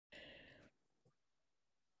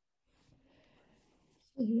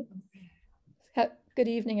Good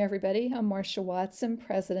evening, everybody. I'm Marcia Watson,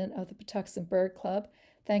 president of the Patuxent Bird Club.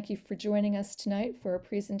 Thank you for joining us tonight for a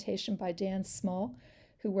presentation by Dan Small,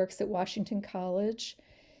 who works at Washington College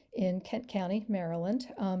in Kent County, Maryland.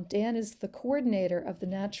 Dan is the coordinator of the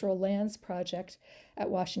Natural Lands Project at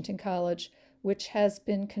Washington College, which has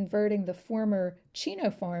been converting the former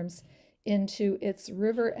Chino Farms into its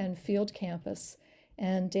river and field campus.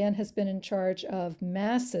 And Dan has been in charge of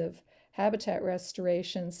massive habitat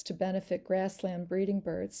restorations to benefit grassland breeding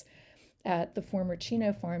birds at the former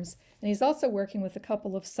Chino Farms. And he's also working with a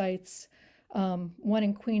couple of sites, one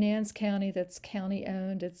in Queen Anne's County that's county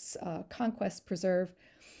owned, it's Conquest Preserve,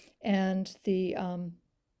 and the, oh,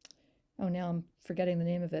 now I'm forgetting the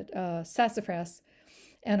name of it, Sassafras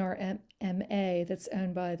NRMA that's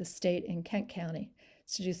owned by the state in Kent County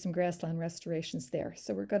to do some grassland restorations there.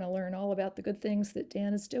 So we're going to learn all about the good things that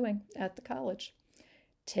Dan is doing at the college.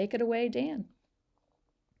 Take it away, Dan.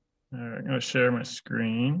 All right, I'm going to share my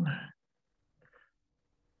screen.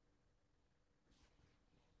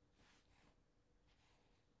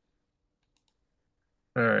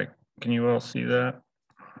 All right, can you all see that?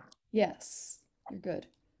 Yes, you're good.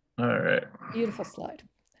 All right. Beautiful slide.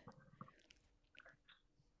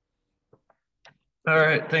 All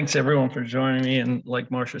right, thanks everyone for joining me. And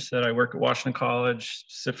like Marcia said, I work at Washington College,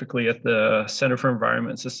 specifically at the Center for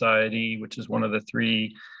Environment and Society, which is one of the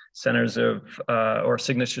three centers of or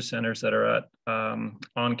signature centers that are at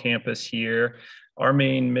on campus here. Our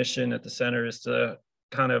main mission at the center is to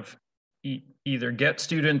kind of either get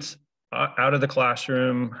students out of the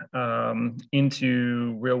classroom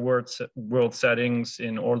into real world settings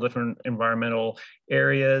in all different environmental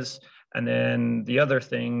areas. And then the other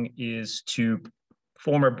thing is to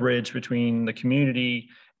form a bridge between the community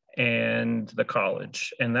and the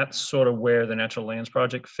college. And that's sort of where the Natural Lands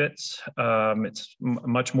Project fits. It's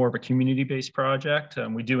much more of a community-based project.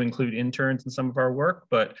 We do include interns in some of our work,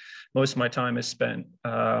 but most of my time is spent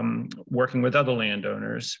working with other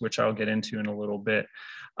landowners, which I'll get into in a little bit.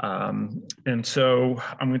 And so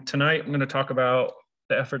tonight I'm going to talk about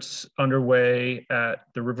the efforts underway at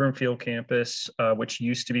the River and Field campus, which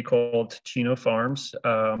used to be called Chino Farms.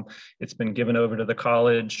 It's been given over to the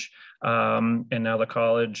college, and now the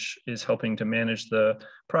college is helping to manage the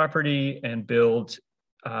property and build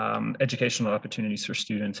educational opportunities for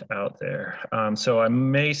students out there. So I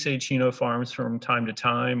may say Chino Farms from time to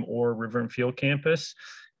time, or River and Field campus.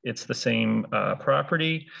 It's the same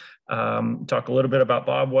property. Talk a little bit about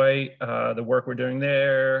Bobwhite, the work we're doing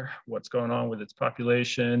there, what's going on with its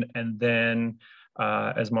population, and then,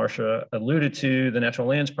 as Marcia alluded to, the Natural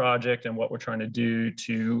Lands Project and what we're trying to do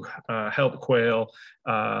to help quail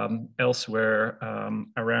elsewhere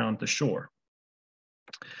around the shore.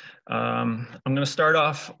 I'm going to start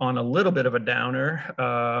off on a little bit of a downer.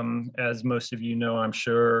 As most of you know, I'm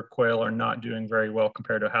sure quail are not doing very well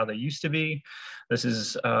compared to how they used to be. This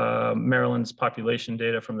is Maryland's population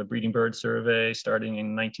data from the Breeding Bird Survey starting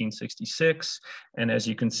in 1966. And as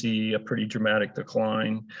you can see, a pretty dramatic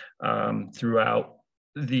decline throughout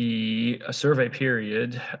the survey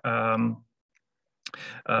period. And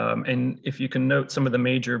if you can note some of the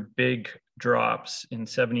major big drops in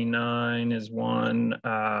 79 is one,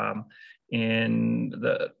 in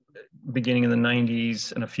the beginning of the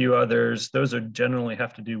 90s and a few others. Those are generally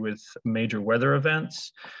have to do with major weather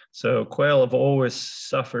events. So quail have always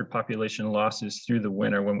suffered population losses through the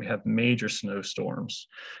winter when we have major snowstorms.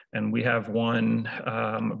 And we have one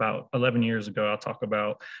about 11 years ago, I'll talk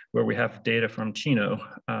about, where we have data from Chino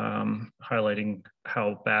highlighting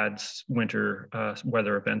how bad winter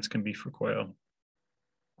weather events can be for quail.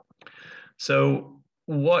 So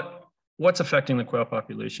what's affecting the quail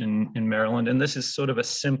population in Maryland? And this is sort of a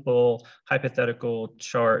simple hypothetical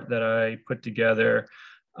chart that I put together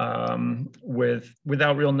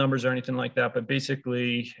without real numbers or anything like that. But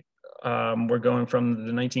basically, we're going from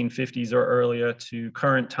the 1950s or earlier to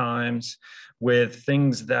current times with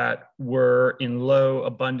things that were in low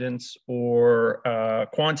abundance or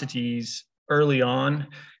quantities early on.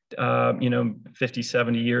 50,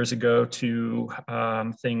 70 years ago to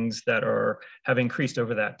things that have increased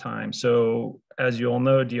over that time. So as you all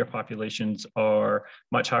know, deer populations are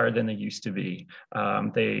much higher than they used to be.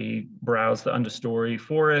 They browse the understory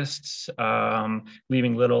forests,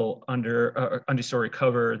 leaving little understory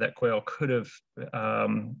cover that quail could have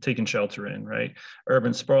taken shelter in, right?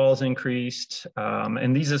 Urban sprawls increased.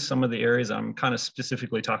 And these are some of the areas I'm kind of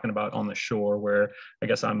specifically talking about on the shore, where I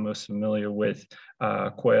guess I'm most familiar with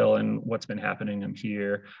quail and what's been happening in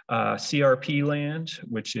here. CRP land,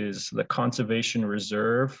 which is the Conservation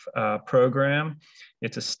Reserve program.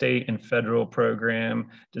 It's a state and federal program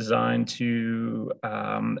designed to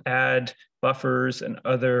add buffers and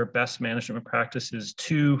other best management practices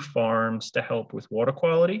to farms to help with water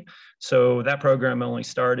quality. So that program only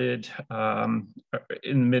started in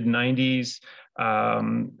the mid-90s,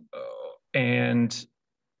 and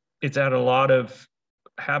it's added a lot of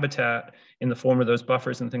habitat in the form of those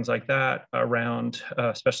buffers and things like that around,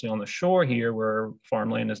 especially on the shore here where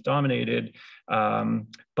farmland is dominated.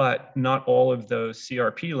 But not all of those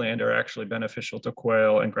CRP land are actually beneficial to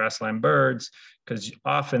quail and grassland birds, because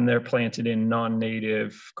often they're planted in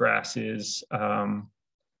non-native grasses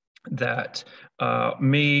that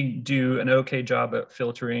may do an okay job at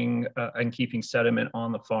filtering and keeping sediment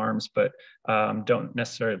on the farms, but don't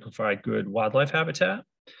necessarily provide good wildlife habitat.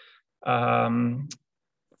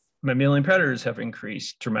 Mammalian predators have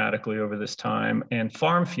increased dramatically over this time, and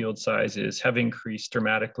farm field sizes have increased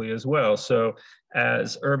dramatically as well. So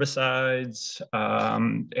as herbicides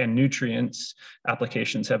and nutrients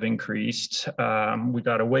applications have increased, we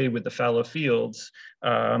got away with the fallow fields,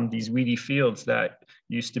 these weedy fields that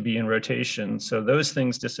used to be in rotation. So those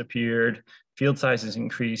things disappeared, field sizes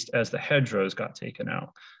increased as the hedgerows got taken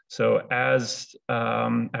out. So as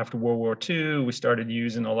after World War II, we started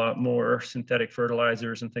using a lot more synthetic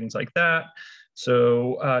fertilizers and things like that.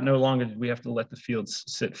 So no longer did we have to let the fields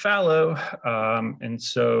sit fallow. And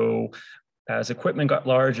so as equipment got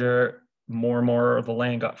larger, more and more of the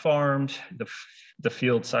land got farmed, the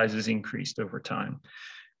field sizes increased over time.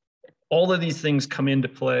 All of these things come into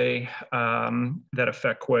play that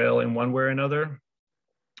affect quail in one way or another.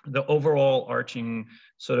 The overall arching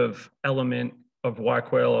sort of element of why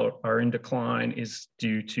quail are in decline is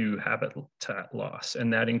due to habitat loss.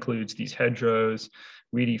 And that includes these hedgerows,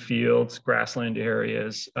 weedy fields, grassland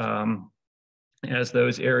areas. As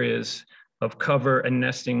those areas of cover and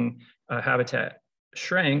nesting habitat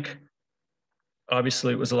shrank,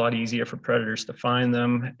 obviously it was a lot easier for predators to find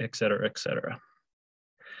them, et cetera, et cetera.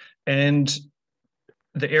 And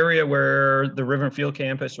the area where the River and Field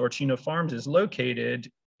Campus or Chino Farms is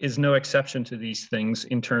located is no exception to these things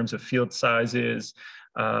in terms of field sizes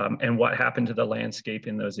and what happened to the landscape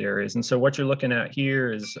in those areas. And so what you're looking at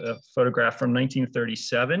here is a photograph from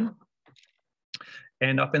 1937.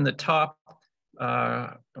 And up in the top,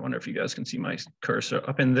 I wonder if you guys can see my cursor,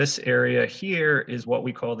 up in this area here is what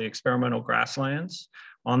we call the experimental grasslands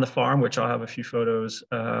on the farm, which I'll have a few photos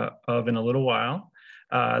of in a little while.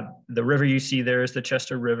 The river you see there is the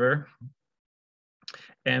Chester River.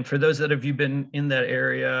 And for those that have you been in that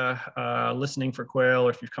area listening for quail,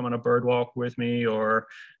 or if you've come on a bird walk with me, or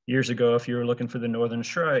years ago, if you were looking for the Northern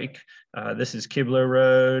Shrike, this is Kibler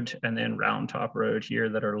Road and then Round Top Road here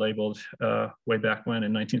that are labeled way back when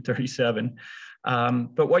in 1937.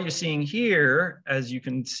 But what you're seeing here, as you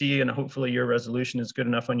can see, and hopefully your resolution is good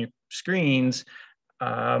enough on your screens,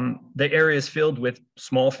 the area is filled with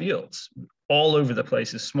small fields all over the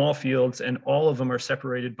place, small fields, and all of them are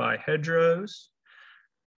separated by hedgerows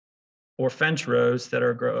or fence rows that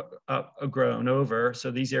are grown over.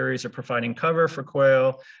 So these areas are providing cover for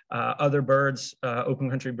quail, other birds, open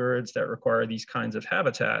country birds that require these kinds of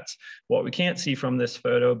habitats. What we can't see from this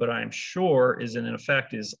photo, but I'm sure is in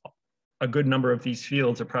effect, is a good number of these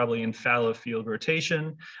fields are probably in fallow field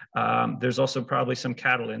rotation. There's also probably some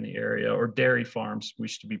cattle in the area, or dairy farms,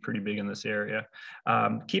 which used to be pretty big in this area.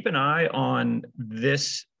 Keep an eye on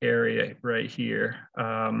this area right here.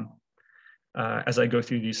 As I go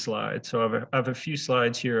through these slides. So I have a few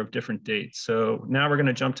slides here of different dates. So now we're going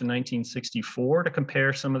to jump to 1964 to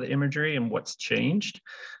compare some of the imagery and what's changed.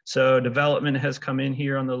 So development has come in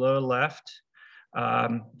here on the lower left.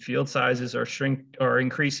 Field sizes are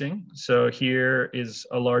increasing. So here is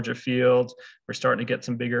a larger field. We're starting to get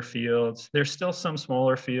some bigger fields. There's still some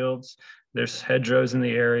smaller fields. There's hedgerows in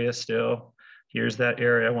the area still. Here's that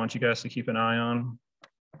area I want you guys to keep an eye on.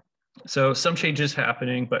 So some changes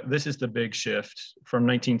happening, but this is the big shift from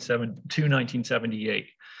 1970 to 1978.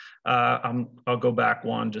 I'll go back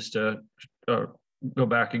one just to go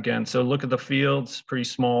back again. So look at the fields, pretty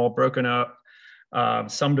small, broken up,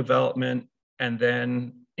 some development, and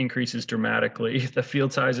then increases dramatically. The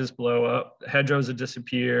field sizes blow up, hedgerows have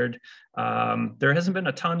disappeared. There hasn't been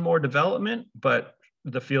a ton more development, but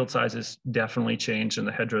the field sizes definitely changed and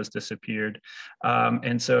the hedgerows disappeared.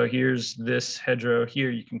 And so here's this hedgerow here.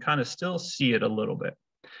 You can kind of still see it a little bit.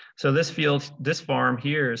 So this farm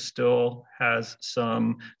here still has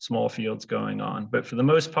some small fields going on, but for the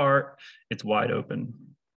most part, it's wide open.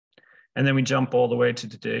 And then we jump all the way to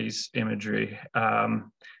today's imagery.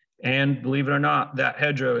 And believe it or not, that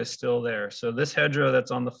hedgerow is still there. So this hedgerow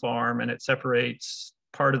that's on the farm, and it separates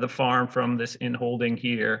part of the farm from this in-holding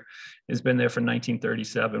here, has been there from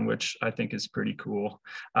 1937, which I think is pretty cool.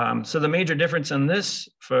 So the major difference in this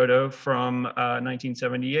photo from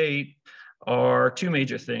 1978 are two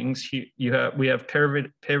major things. We have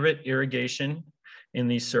pivot irrigation in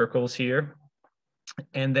these circles here.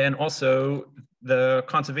 And then also the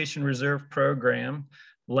Conservation Reserve Program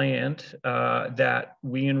land that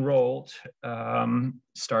we enrolled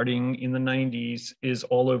starting in the 90s is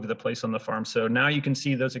all over the place on the farm. So now you can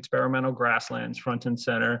see those experimental grasslands front and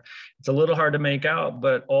center. It's a little hard to make out,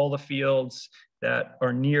 but all the fields that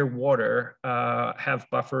are near water have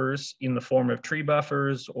buffers in the form of tree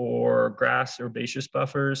buffers or grass herbaceous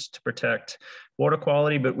buffers to protect water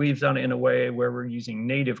quality, but we've done it in a way where we're using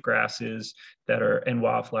native grasses that are and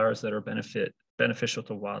wildflowers that are beneficial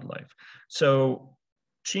to wildlife. So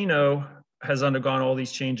Chino has undergone all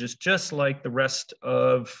these changes just like the rest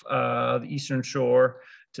of the Eastern Shore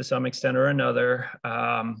to some extent or another,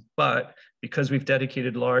 but because we've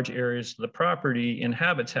dedicated large areas to the property in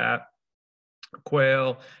habitat,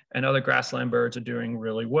 quail and other grassland birds are doing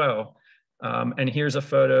really well. And here's a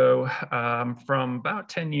photo from about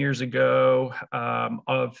 10 years ago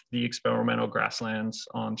of the experimental grasslands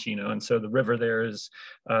on Chino. And so the river there is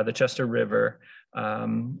the Chester River.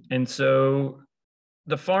 And so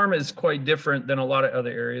the farm is quite different than a lot of other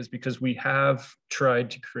areas because we have tried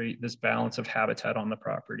to create this balance of habitat on the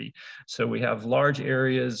property. So we have large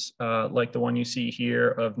areas like the one you see here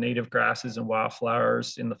of native grasses and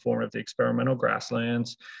wildflowers in the form of the experimental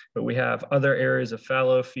grasslands, but we have other areas of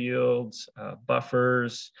fallow fields,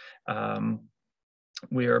 buffers.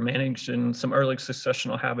 We are managing some early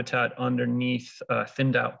successional habitat underneath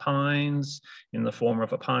thinned out pines in the form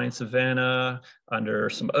of a pine savanna, under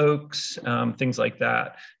some oaks, things like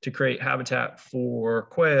that, to create habitat for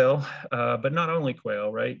quail, but not only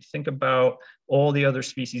quail, right? Think about all the other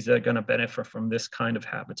species that are going to benefit from this kind of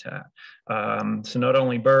habitat. So not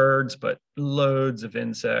only birds, but loads of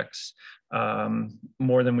insects,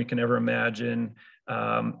 more than we can ever imagine.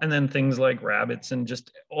 And then things like rabbits and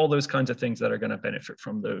just all those kinds of things that are going to benefit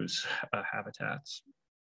from those habitats.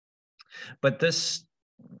 But this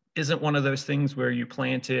isn't one of those things where you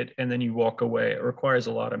plant it and then you walk away. It requires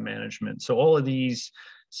a lot of management. So all of these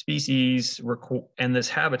species and this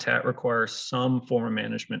habitat requires some form of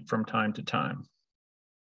management from time to time.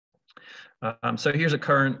 So here's a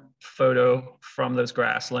current photo from those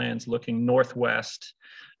grasslands looking northwest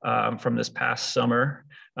from this past summer.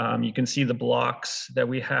 You can see the blocks that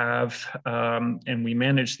we have, and we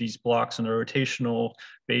manage these blocks on a rotational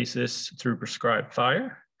basis through prescribed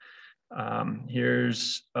fire.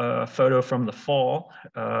 Here's a photo from the fall,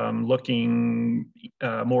 looking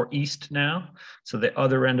more east now. So the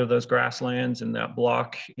other end of those grasslands and that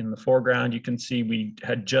block in the foreground, you can see we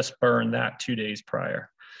had just burned that 2 days prior.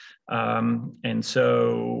 And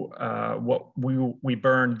so we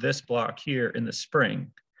burned this block here in the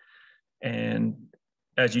spring. And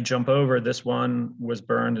as you jump over, this one was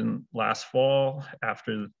burned in last fall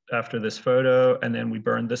after this photo, and then we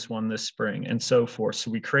burned this one this spring and so forth.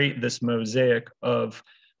 So we create this mosaic of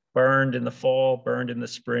burned in the fall, burned in the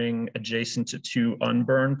spring, adjacent to two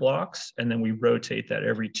unburned blocks, and then we rotate that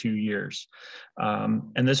every 2 years.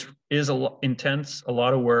 And this is a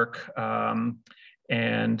lot of work,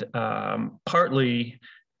 and partly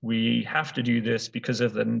we have to do this because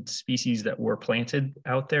of the species that were planted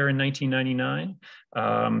out there in 1999.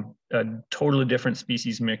 A totally different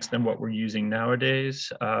species mix than what we're using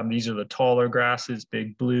nowadays. These are the taller grasses,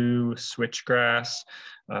 big blue, switchgrass,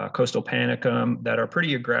 coastal panicum, that are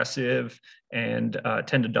pretty aggressive and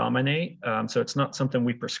tend to dominate. So it's not something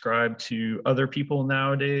we prescribe to other people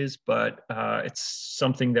nowadays, but it's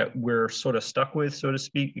something that we're sort of stuck with, so to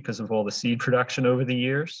speak, because of all the seed production over the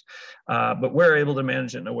years. But we're able to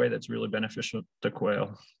manage it in a way that's really beneficial to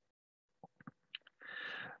quail.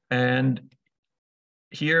 And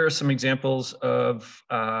here are some examples of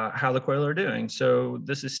how the quail are doing. So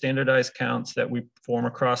this is standardized counts that we perform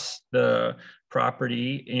across the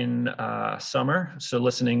property in summer. So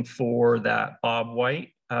listening for that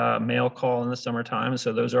bobwhite male call in the summertime.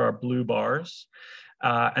 So those are our blue bars.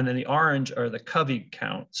 And then the orange are the covey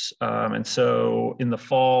counts. And so in the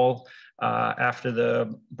fall, after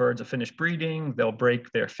the birds have finished breeding, they'll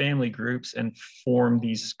break their family groups and form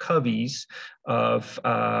these coveys of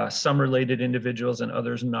some related individuals and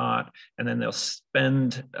others not. And then they'll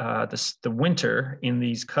spend the winter in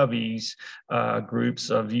these coveys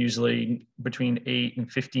groups of usually between 8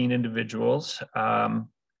 and 15 individuals.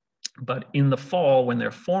 But in the fall, when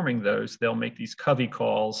they're forming those, they'll make these covey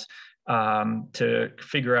calls to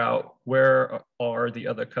figure out where are the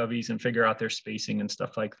other coveys and figure out their spacing and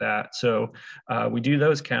stuff like that. So we do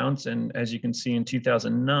those counts. And as you can see in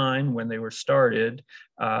 2009, when they were started,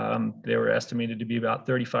 they were estimated to be about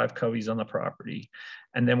 35 coveys on the property.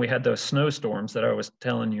 And then we had those snowstorms that I was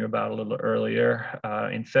telling you about a little earlier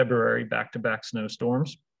in February, back-to-back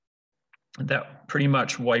snowstorms that pretty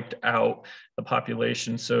much wiped out the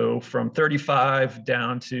population. So from 35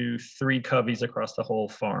 down to 3 coveys across the whole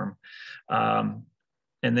farm.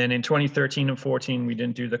 And then in 2013 and 14, we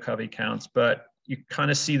didn't do the covey counts, but you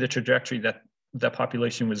kind of see the trajectory that the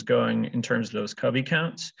population was going in terms of those covey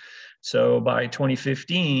counts. So by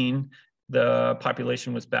 2015, the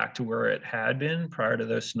population was back to where it had been prior to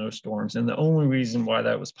those snowstorms. And the only reason why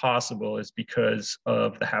that was possible is because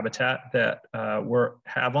of the habitat that we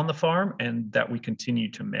have on the farm and that we continue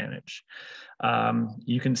to manage.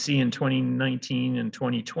 You can see in 2019 and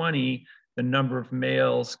 2020, the number of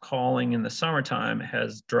males calling in the summertime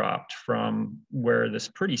has dropped from where this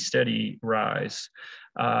pretty steady rise,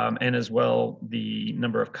 and as well the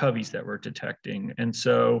number of coveys that we're detecting. And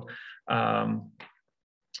so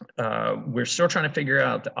we're still trying to figure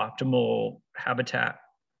out the optimal habitat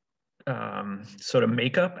sort of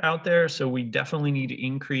makeup out there. So we definitely need to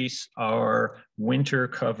increase our winter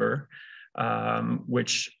cover,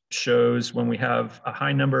 which shows when we have a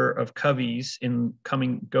high number of coveys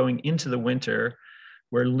going into the winter,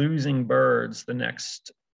 we're losing birds the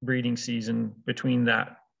next breeding season between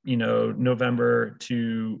that, November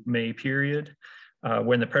to May period,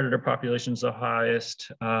 when the predator population is the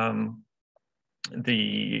highest.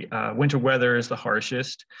 The winter weather is the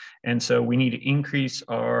harshest. And so we need to increase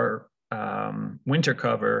our winter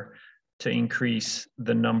cover to increase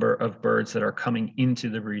the number of birds that are coming into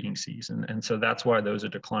the breeding season. And so that's why those are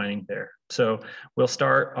declining there. So we'll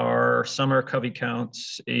start our summer covey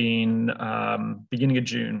counts in beginning of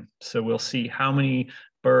June. So we'll see how many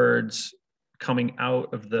birds coming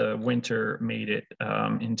out of the winter made it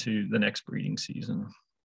into the next breeding season.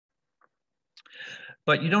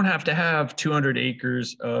 But you don't have to have 200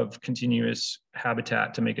 acres of continuous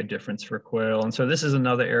habitat to make a difference for quail. And so this is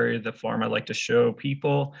another area of the farm I like to show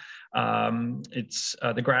people.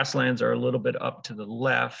 The grasslands are a little bit up to the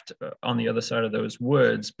left on the other side of those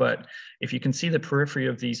woods. But if you can see the periphery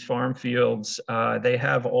of these farm fields, they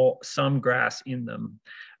have some grass in them.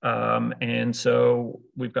 And so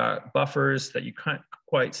we've got buffers that you can't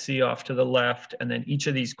quite see off to the left. And then each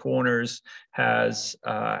of these corners has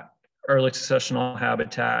early successional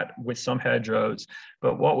habitat with some hedgerows,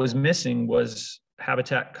 but what was missing was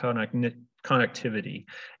habitat connectivity.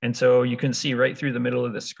 And so you can see right through the middle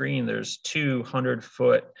of the screen, there's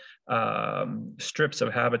 200-foot strips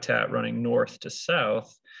of habitat running north to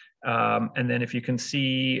south. And then if you can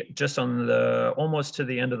see just on almost to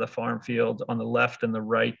the end of the farm field on the left and the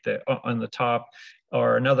right, on the top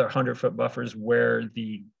are another 100-foot buffers where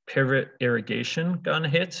the pivot irrigation gun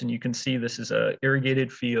hits. And you can see this is a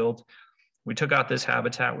irrigated field. We took out this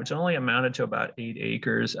habitat, which only amounted to about 8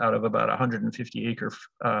 acres out of about 150-acre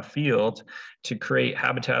field, to create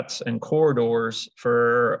habitats and corridors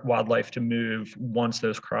for wildlife to move once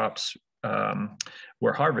those crops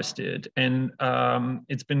were harvested. And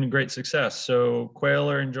it's been a great success. So quail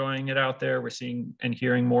are enjoying it out there. We're seeing and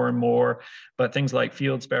hearing more and more, but things like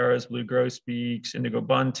field sparrows, blue grosbeaks, indigo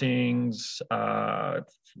buntings,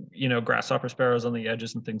 grasshopper sparrows on the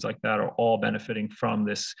edges and things like that are all benefiting from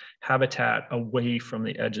this habitat away from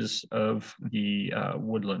the edges of the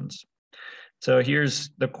woodlands. So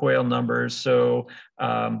here's the quail numbers. So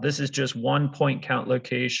this is just one point count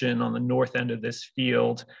location on the north end of this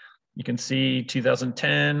field. You can see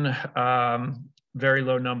 2010, very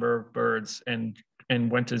low number of birds and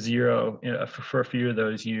went to zero for a few of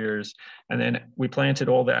those years. And then we planted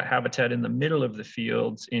all that habitat in the middle of the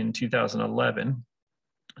fields in 2011.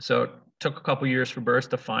 So it took a couple years for birds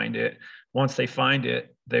to find it. Once they find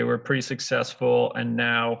it, they were pretty successful. And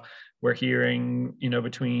now we're hearing,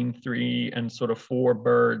 between 3 and sort of 4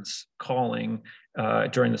 birds calling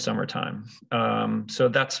during the summertime. So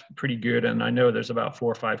that's pretty good. And I know there's about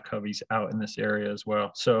 4 or 5 coveys out in this area as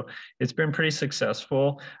well. So it's been pretty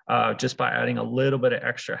successful just by adding a little bit of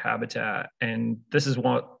extra habitat. And this is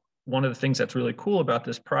one of the things that's really cool about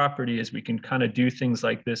this property is we can kind of do things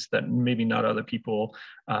like this that maybe not other people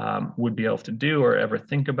would be able to do or ever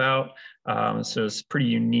think about. So it's pretty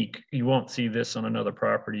unique. You won't see this on another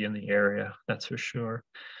property in the area, that's for sure.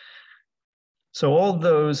 So all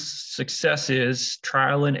those successes,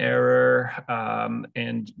 trial and error,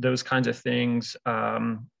 and those kinds of things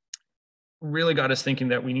really got us thinking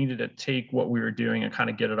that we needed to take what we were doing and kind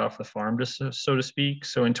of get it off the farm, just so to speak.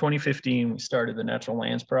 So in 2015, we started the Natural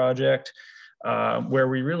Lands Project. where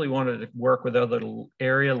we really wanted to work with other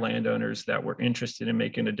area landowners that were interested in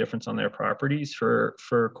making a difference on their properties for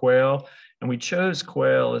quail. And we chose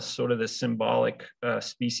quail as sort of this symbolic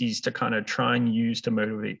species to kind of try and use to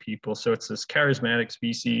motivate people. So it's this charismatic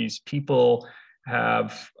species. People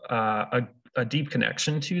have a deep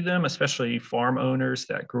connection to them, especially farm owners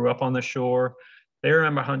that grew up on the shore. They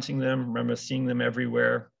remember hunting them, remember seeing them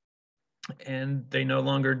everywhere, and they no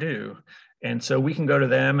longer do. And so we can go to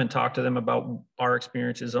them and talk to them about our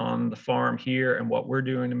experiences on the farm here and what we're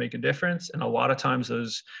doing to make a difference. And a lot of times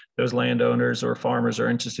those landowners or farmers are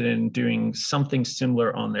interested in doing something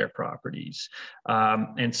similar on their properties.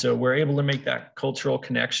 And so we're able to make that cultural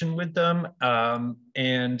connection with them.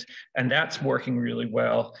 And that's working really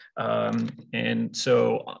well. And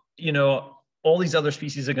so, you know, all these other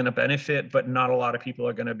species are going to benefit, but not a lot of people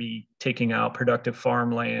are going to be taking out productive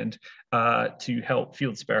farmland to help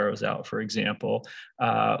field sparrows out, for example.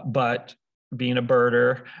 But being a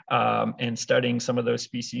birder and studying some of those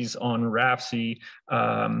species on RAFC,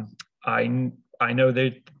 I know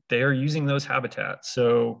that they are using those habitats.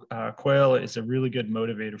 So quail is a really good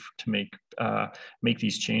motivator to make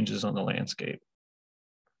these changes on the landscape.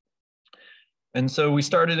 And so we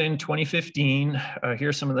started in 2015.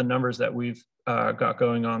 Here's some of the numbers that we've got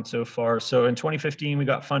going on so far. So in 2015, we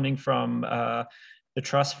got funding from the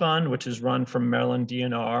trust fund, which is run from Maryland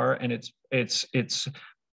DNR, and it's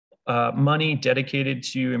money dedicated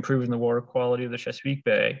to improving the water quality of the Chesapeake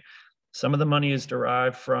Bay. Some of the money is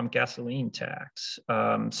derived from gasoline tax.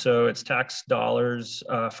 So it's tax dollars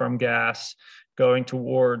from gas going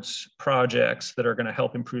towards projects that are going to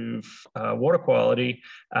help improve water quality.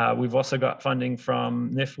 We've also got funding from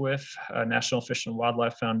NIFWF, National Fish and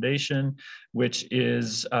Wildlife Foundation, which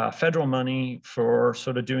is federal money for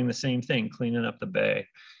sort of doing the same thing, cleaning up the bay.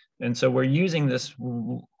 And so we're using this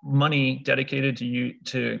money dedicated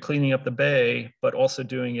to cleaning up the bay, but also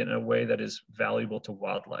doing it in a way that is valuable to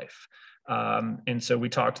wildlife. And so we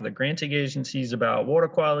talked to the granting agencies about water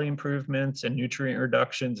quality improvements and nutrient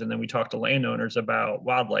reductions, and then we talked to landowners about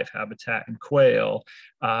wildlife habitat and quail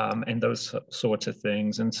and those sorts of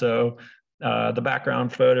things. And so the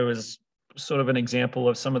background photo is sort of an example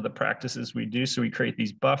of some of the practices we do. So we create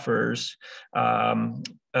these buffers.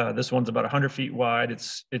 This one's about 100 feet wide.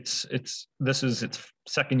 This is its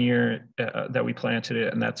second year that we planted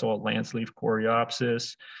it, and that's all lance leaf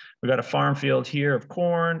coreopsis. We got a farm field here of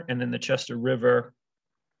corn, and then the Chester River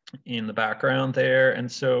in the background there. And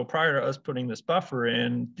so prior to us putting this buffer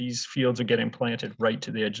in, these fields are getting planted right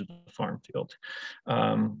to the edge of the farm field.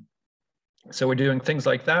 So we're doing things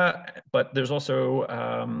like that, but there's also,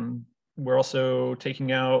 we're also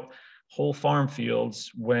taking out whole farm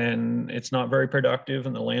fields when it's not very productive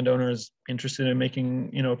and the landowner is interested in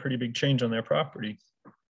making, you know, a pretty big change on their property.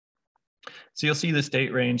 So you'll see this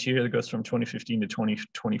date range here that goes from 2015 to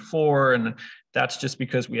 2024, and that's just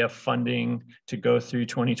because we have funding to go through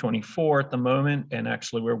 2024 at the moment, and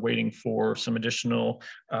actually we're waiting for some additional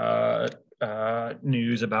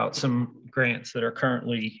news about some grants that are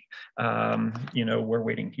currently, you know, we're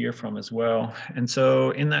waiting to hear from as well. And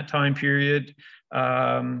so in that time period,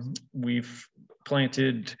 we've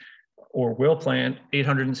planted or will plant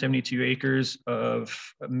 872 acres of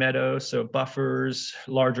meadows, so buffers,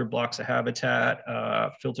 larger blocks of habitat,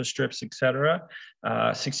 filter strips, et cetera.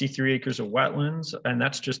 63 acres of wetlands, and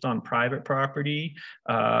that's just on private property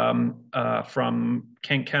from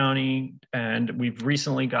Kent County. And we've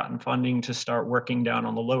recently gotten funding to start working down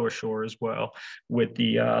on the lower shore as well with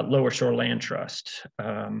the Lower Shore Land Trust,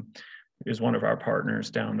 is one of our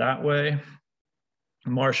partners down that way.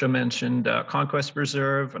 Marcia mentioned Conquest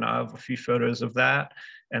Preserve, and I have a few photos of that,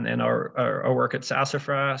 and then our work at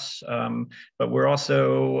Sassafras. But we're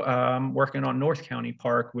also working on North County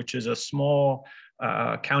Park, which is a small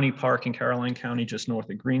county park in Caroline County, just north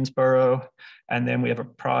of Greensboro. And then we have a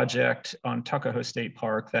project on Tuckahoe State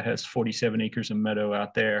Park that has 47 acres of meadow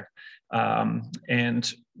out there.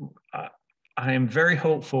 And I am very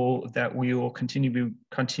hopeful that we will continue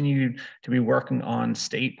to be working on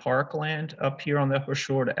state park land up here on the upper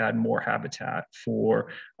shore to add more habitat for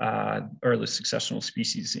early successional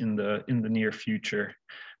species in the near future.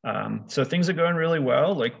 So things are going really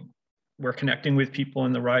well. Like, we're connecting with people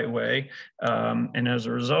in the right way. And as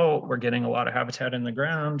a result, we're getting a lot of habitat in the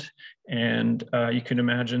ground. And you can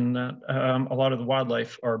imagine that a lot of the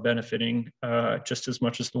wildlife are benefiting just as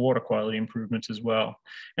much as the water quality improvements as well.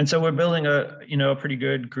 And so we're building a pretty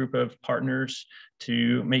good group of partners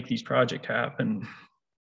to make these projects happen.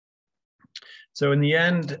 So in the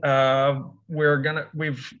end,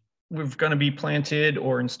 we've gonna be planted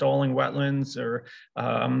or installing wetlands or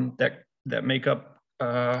that make up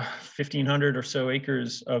 1,500 or so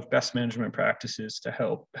acres of best management practices to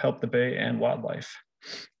help the Bay and wildlife.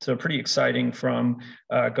 So pretty exciting from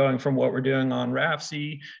going from what we're doing on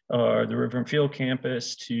RAFC or the River and Field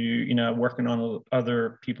campus to working on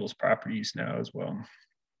other people's properties now as well.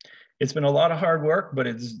 It's been a lot of hard work, but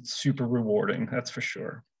it's super rewarding, that's for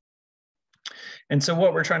sure. And so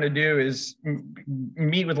what we're trying to do is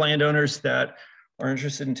meet with landowners that are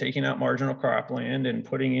interested in taking out marginal cropland and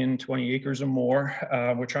putting in 20 acres or more.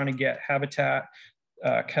 We're trying to get habitat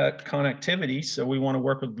connectivity. So we want to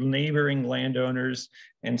work with neighboring landowners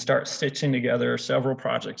and start stitching together several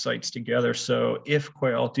project sites together. So if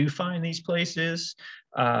quail do find these places,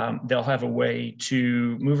 they'll have a way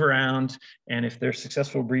to move around. And if they're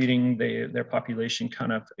successful breeding, their population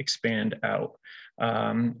kind of expand out.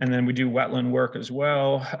 And then we do wetland work as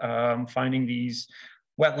well, finding these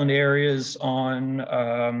wetland areas on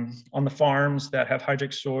the farms that have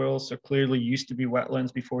hydric soil, so clearly used to be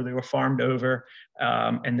wetlands before they were farmed over,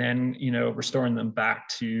 and then restoring them back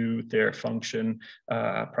to their function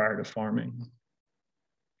prior to farming.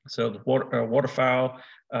 So the waterfowl,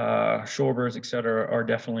 shorebirds, et cetera, are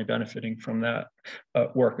definitely benefiting from that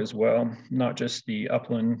work as well, not just the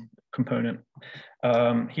upland component.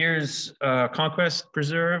 Here's Conquest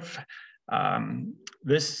Preserve.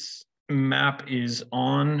 This map is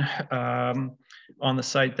on the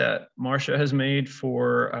site that Marcia has made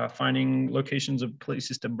for finding locations of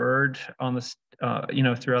places to bird on the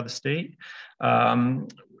throughout the state.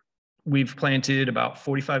 We've planted about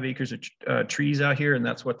 45 acres of trees out here, and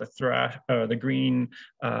that's what the green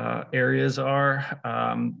areas are.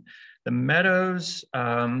 The meadows,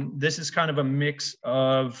 this is kind of a mix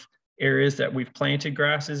of areas that we've planted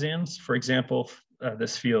grasses in. For example,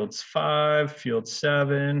 this field's 5, field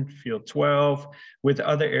 7, field 12, with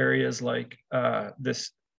other areas like this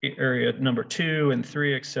area number 2 and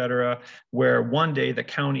 3, et cetera, where one day the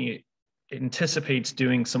county anticipates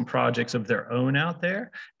doing some projects of their own out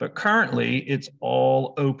there. But currently it's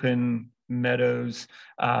all open meadows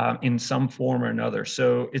in some form or another.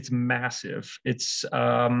 So it's massive. It's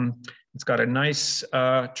got a nice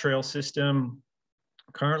trail system,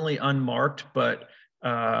 currently unmarked, but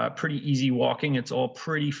pretty easy walking. It's all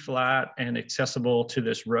pretty flat and accessible to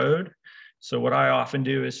this road. So what I often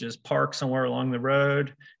do is just park somewhere along the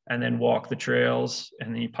road and then walk the trails,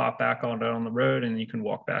 and then you pop back on the road and you can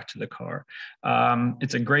walk back to the car.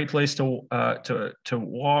 It's a great place to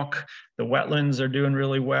walk. The wetlands are doing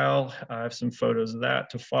really well. I have some photos of that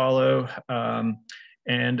to follow.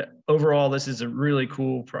 And overall, this is a really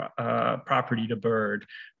cool property to bird.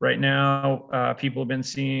 Right now, people have been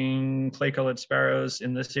seeing clay-colored sparrows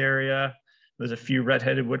in this area. There's a few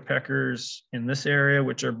red-headed woodpeckers in this area,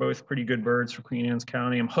 which are both pretty good birds for Queen Anne's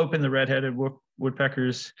County. I'm hoping the red-headed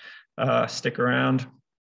woodpeckers stick around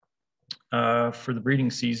for the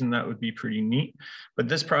breeding season. That would be pretty neat. But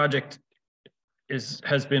this project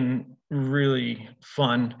has been really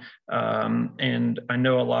fun, and I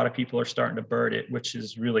know a lot of people are starting to bird it, which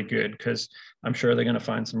is really good because I'm sure they're going to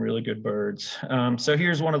find some really good birds. So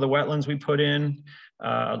here's one of the wetlands we put in,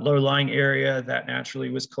 low-lying area that naturally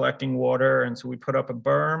was collecting water, and so we put up a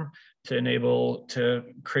berm to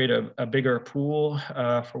create a bigger pool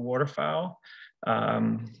for waterfowl.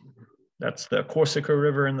 That's the Corsica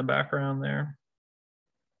River in the background there.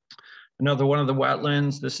 Another one of the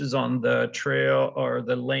wetlands, this is on the trail or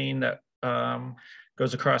the lane that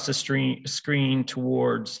goes across the screen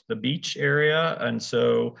towards the beach area. And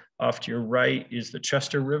so off to your right is the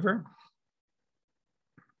Chester River.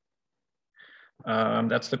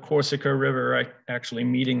 That's the Corsica River, actually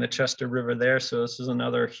meeting the Chester River there. So this is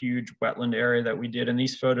another huge wetland area that we did. And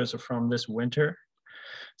these photos are from this winter.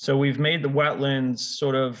 So we've made the wetlands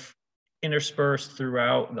sort of interspersed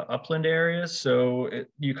throughout the upland areas. So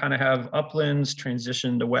you kind of have uplands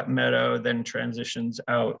transition to wet meadow, then transitions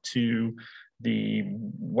out to the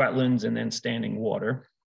wetlands and then standing water.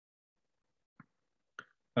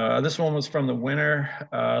 This one was from the winter,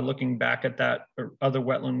 looking back at that other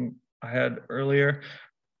wetland I had earlier,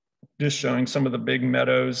 just showing some of the big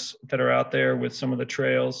meadows that are out there with some of the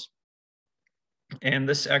trails. And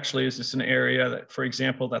this actually is just an area that, for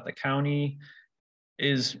example, that the county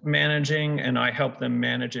is managing, and I help them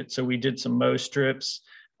manage it. So we did some mow strips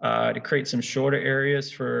to create some shorter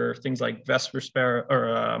areas for things like vesper sparrow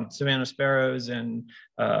or Savannah sparrows and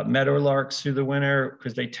meadowlarks through the winter,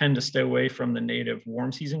 because they tend to stay away from the native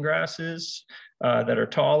warm season grasses that are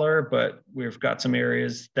taller, but we've got some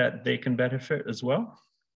areas that they can benefit as well.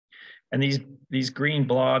 And these green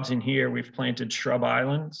blobs in here, we've planted shrub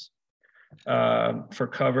islands. for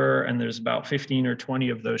cover, and there's about 15 or 20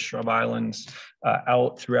 of those shrub islands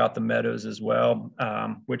out throughout the meadows as well,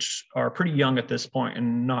 which are pretty young at this point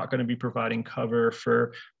and not going to be providing cover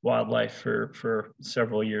for wildlife for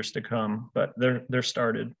several years to come, but they're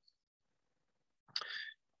started.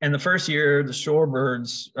 And the first year, the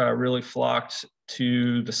shorebirds really flocked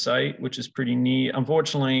to the site, which is pretty neat.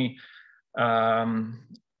 Unfortunately,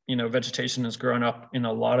 vegetation has grown up in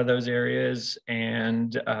a lot of those areas,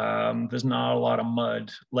 and there's not a lot of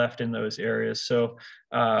mud left in those areas. So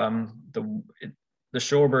the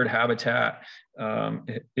shorebird habitat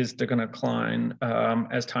is going to decline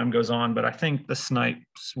as time goes on. But I think the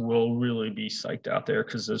snipes will really be psyched out there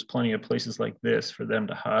because there's plenty of places like this for them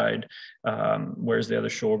to hide, whereas the other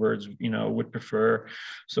shorebirds, would prefer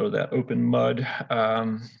sort of that open mud.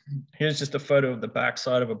 Here's just a photo of the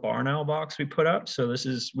backside of a barn owl box we put up. So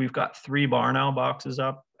we've got 3 barn owl boxes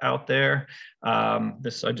out there. I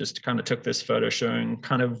just kind of took this photo showing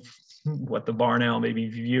kind of what the barn owl may be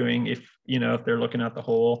viewing if they're looking at the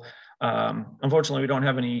hole. Unfortunately, we don't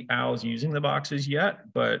have any owls using the boxes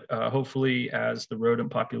yet, but hopefully as the rodent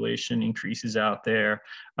population increases out there,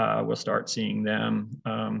 we'll start seeing them.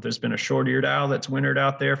 There's been a short-eared owl that's wintered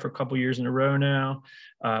out there for a couple years in a row now.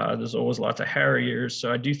 There's always lots of harriers.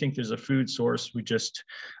 So I do think there's a food source. We just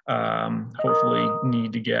hopefully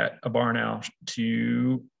need to get a barn owl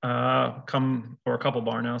to come, or a couple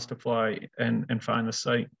barn owls to fly and find the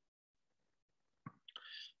site.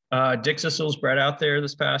 Dixisils bred out there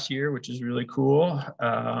this past year, which is really cool.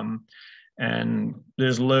 And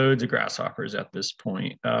there's loads of grasshoppers at this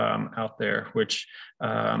point out there, which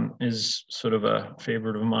is sort of a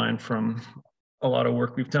favorite of mine from a lot of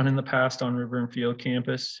work we've done in the past on River and Field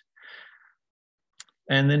campus.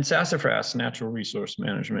 And then Sassafras Natural Resource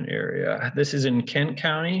Management Area. This is in Kent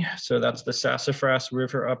County. So that's the Sassafras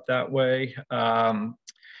River up that way.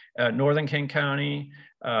 Northern Kent County.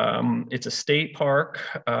 It's a state park,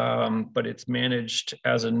 but it's managed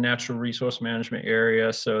as a natural resource management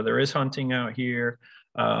area. So there is hunting out here.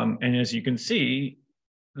 And as you can see,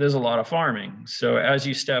 there's a lot of farming. So as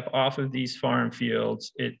you step off of these farm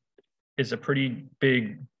fields, it is a pretty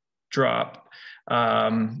big drop.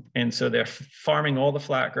 And so they're farming all the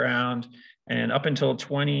flat ground. And up until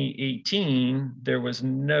 2018, there was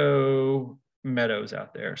no meadows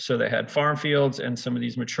out there. So they had farm fields and some of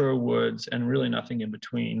these mature woods and really nothing in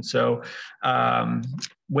between. So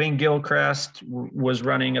Wayne Gilchrist was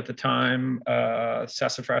running at the time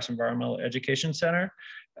Sassafras Environmental Education Center.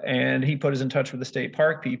 And he put us in touch with the state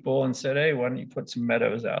park people and said, hey, why don't you put some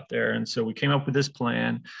meadows out there? And so we came up with this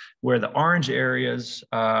plan where the orange areas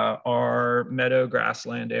are meadow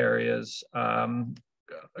grassland areas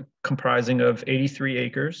comprising of 83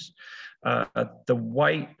 acres. The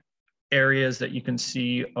white areas that you can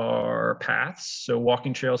see are paths, so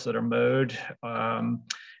walking trails that are mowed,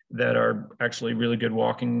 that are actually really good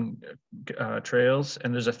walking trails.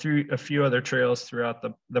 And there's a few other trails throughout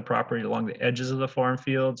the property along the edges of the farm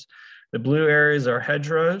fields. The blue areas are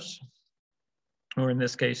hedgerows, or in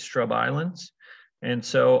this case, shrub islands. And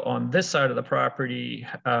so on this side of the property,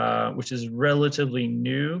 which is relatively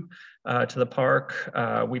new to the park,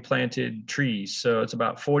 we planted trees. So it's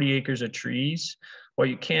about 40 acres of trees. What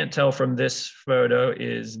you can't tell from this photo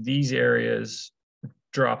is these areas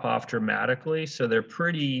drop off dramatically. So they were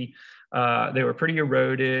pretty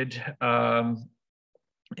eroded.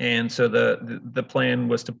 And so the plan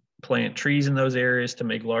was to plant trees in those areas to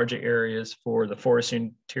make larger areas for the forest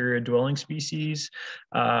interior dwelling species.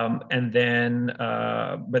 And then,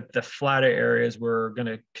 but the flatter areas we're going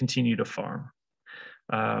to continue to farm.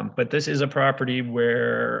 But this is a property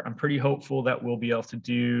where I'm pretty hopeful that we'll be able to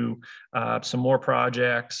do some more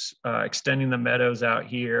projects, extending the meadows out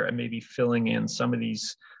here and maybe filling in some of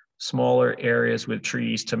these smaller areas with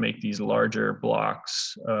trees to make these larger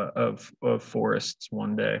blocks of forests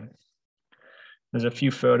one day. There's a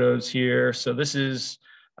few photos here. So this is,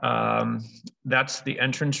 that's the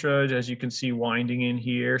entrance road, as you can see, winding in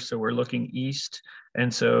here. So we're looking east.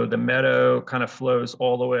 And so the meadow kind of flows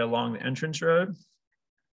all the way along the entrance road.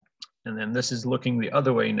 And then this is looking the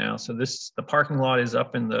other way now. So the parking lot is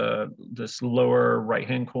up in this lower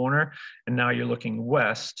right-hand corner. And now you're looking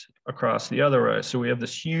west across the other road. So we have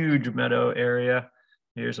this huge meadow area.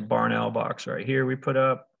 Here's a barn owl box right here we put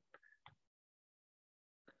up.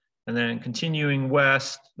 And then continuing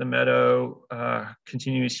west, the meadow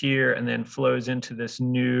continues here and then flows into this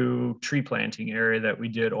new tree planting area that we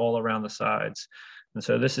did all around the sides. And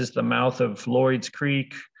so this is the mouth of Lloyd's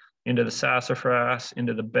Creek into the Sassafras,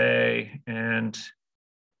 into the bay, and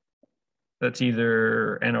that's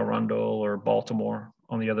either Anne Arundel or Baltimore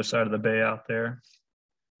on the other side of the bay out there.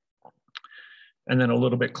 And then a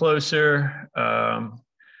little bit closer,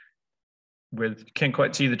 can't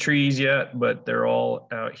quite see the trees yet, but they're all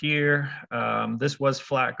out here. This was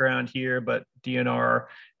flat ground here, but DNR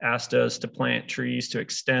asked us to plant trees to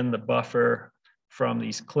extend the buffer from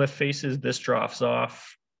these cliff faces. This drops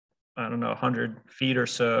off, I don't know, 100 feet or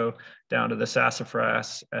so down to the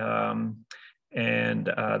sassafras. And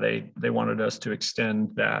they wanted us to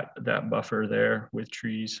extend that buffer there with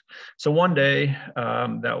trees. So one day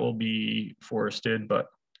that will be forested, but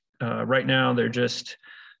right now they're just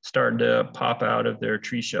starting to pop out of their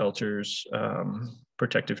tree shelters,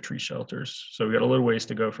 protective tree shelters. So we got a little ways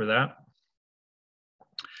to go for that.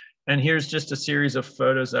 And here's just a series of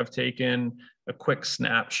photos I've taken, a quick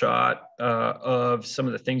snapshot of some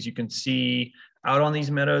of the things you can see out on these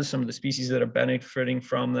meadows, some of the species that are benefiting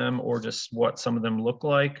from them, or just what some of them look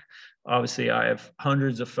like. Obviously, I have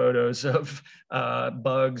hundreds of photos of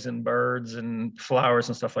bugs and birds and flowers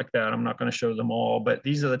and stuff like that. I'm not going to show them all, but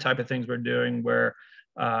these are the type of things we're doing where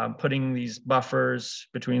putting these buffers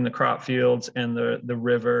between the crop fields and the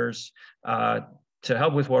rivers to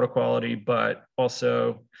help with water quality, but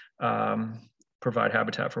also provide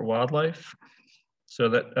habitat for wildlife. So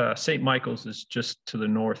that St. Michael's is just to the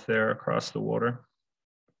north there across the water.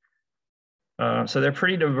 So they're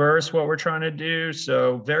pretty diverse, what we're trying to do.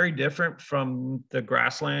 So very different from the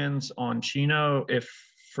grasslands on Chino, if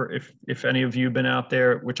any of you have been out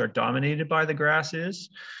there, which are dominated by the grasses.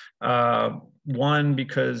 One,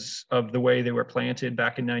 because of the way they were planted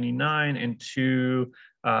back in '99, and two,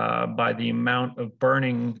 by the amount of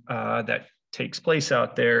burning that takes place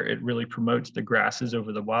out there, it really promotes the grasses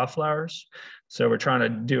over the wildflowers. So we're trying to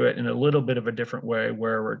do it in a little bit of a different way,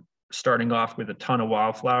 where we're starting off with a ton of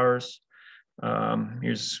wildflowers.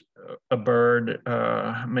 Here's a bird,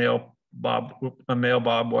 a male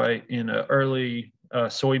bobwhite in an early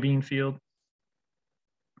soybean field.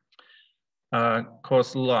 Of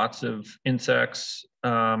course, lots of insects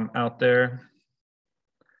out there,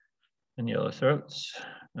 and yellow throats.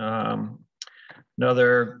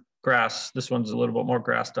 Another grass, this one's a little bit more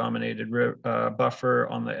grass dominated buffer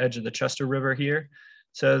on the edge of the Chester River here.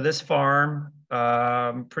 So this farm,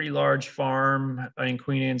 pretty large farm in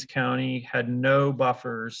Queen Anne's County, had no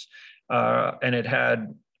buffers, and it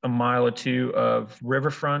had a mile or two of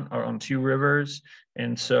riverfront on two rivers.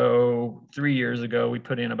 And so 3 years ago, we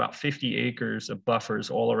put in about 50 acres of buffers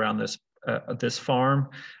all around this farm.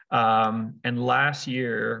 And last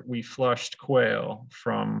year we flushed quail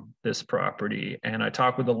from this property, and I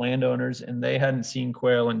talked with the landowners, and they hadn't seen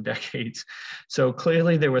quail in decades. So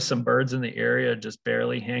clearly there was some birds in the area just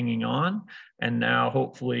barely hanging on. And now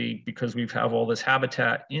hopefully, because we have all this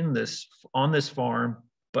habitat on this farm,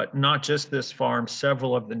 but not just this farm,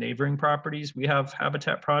 several of the neighboring properties we have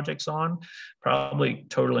habitat projects on, probably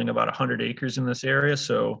totaling about 100 acres in this area.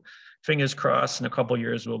 So fingers crossed, in a couple of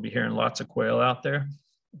years, we'll be hearing lots of quail out there.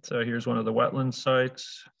 So here's one of the wetland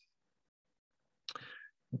sites.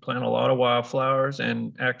 We plant a lot of wildflowers,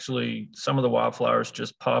 and actually some of the wildflowers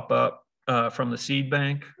just pop up from the seed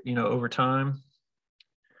bank, over time.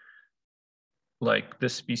 Like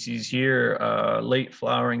this species here, late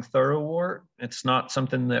flowering thoroughwort. It's not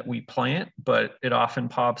something that we plant, but it often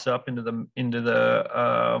pops up into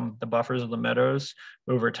the buffers of the meadows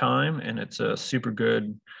over time, and it's a super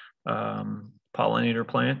good pollinator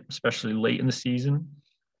plant, especially late in the season.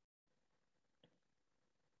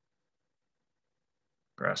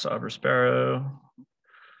 Grasshopper sparrow,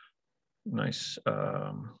 nice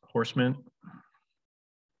horse mint.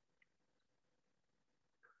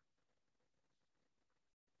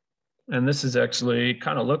 And this is actually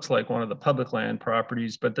kind of looks like one of the public land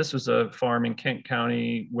properties, but this was a farm in Kent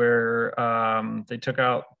County where they took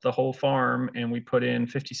out the whole farm, and we put in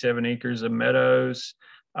 57 acres of meadows,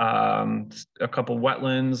 a couple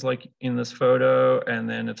wetlands like in this photo, and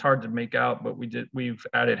then it's hard to make out, but we've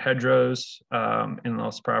added hedgerows in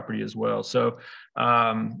this property as well. So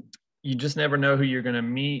you just never know who you're going to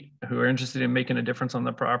meet who are interested in making a difference on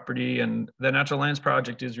the property. And the Natural Lands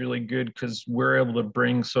Project is really good because we're able to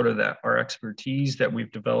bring sort of our expertise that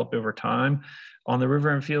we've developed over time on the River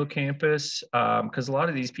and Field campus, because a lot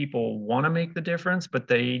of these people want to make the difference, but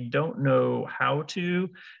they don't know how to,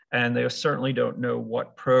 and they certainly don't know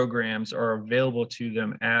what programs are available to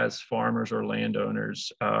them as farmers or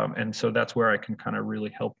landowners. And so that's where I can kind of really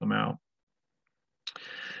help them out.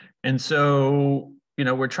 And so,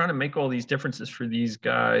 we're trying to make all these differences for these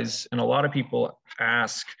guys. And a lot of people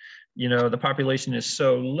ask, the population is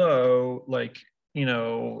so low, like,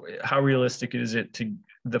 how realistic is it to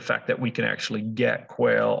the fact that we can actually get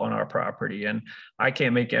quail on our property? And I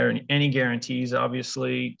can't make any guarantees,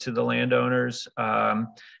 obviously, to the landowners.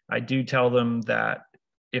 I do tell them that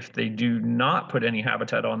if they do not put any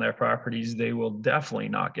habitat on their properties, they will definitely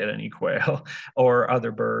not get any quail or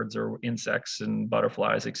other birds or insects and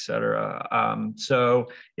butterflies, etc. So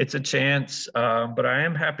it's a chance, but I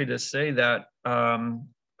am happy to say that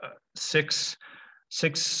six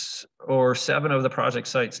or seven of the project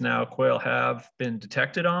sites now quail have been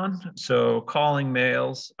detected on. So calling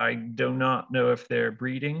males, I do not know if they're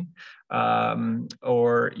breeding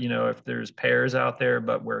or if there's pairs out there,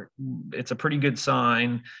 but it's a pretty good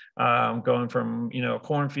sign going from a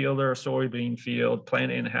cornfield or a soybean field,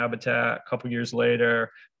 planted in habitat. A couple years later,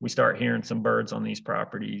 we start hearing some birds on these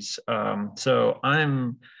properties. So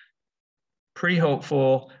I'm pretty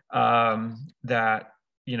hopeful that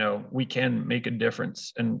we can make a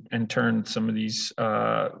difference and turn some of these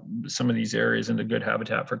areas into good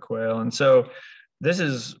habitat for quail. And so this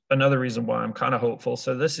is another reason why I'm kind of hopeful.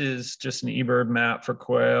 So this is just an eBird map for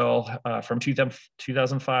quail from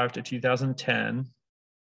 2005 to 2010.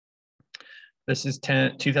 This is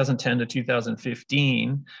 2010 to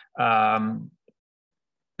 2015.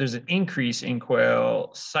 There's an increase in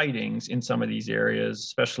quail sightings in some of these areas,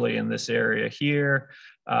 especially in this area here.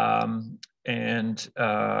 And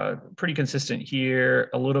pretty consistent here,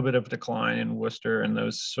 a little bit of decline in Worcester and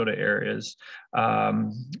those sort of areas.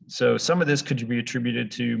 So some of this could be attributed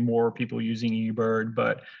to more people using eBird,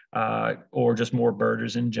 but or just more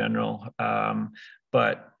birders in general.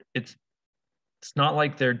 But it's not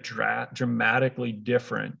like they're dramatically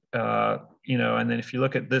different. And then if you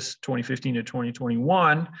look at this 2015 to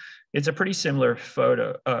 2021, it's a pretty similar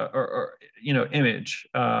photo or image.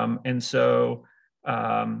 And so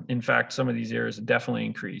in fact, some of these areas have definitely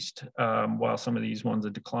increased while some of these ones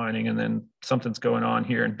are declining. And then something's going on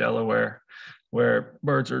here in Delaware where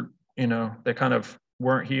birds are, they kind of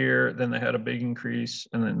weren't here, then they had a big increase,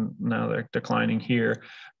 and then now they're declining here.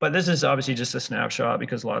 But this is obviously just a snapshot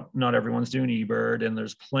because not everyone's doing eBird, and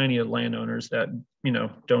there's plenty of landowners that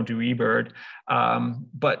don't do eBird.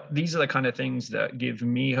 But these are the kind of things that give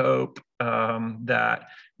me hope that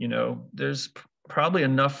there's probably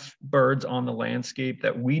enough birds on the landscape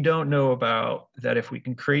that we don't know about, that if we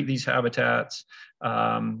can create these habitats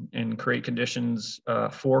and create conditions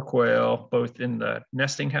for quail, both in the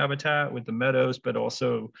nesting habitat with the meadows, but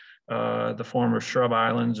also the form of shrub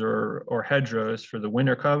islands or hedgerows for the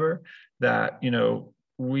winter cover, that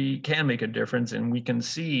we can make a difference and we can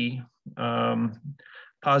see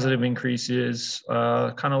positive increases,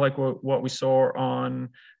 kind of like what we saw on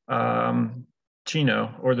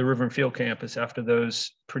Chino or the River and Field campus after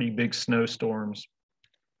those pretty big snowstorms.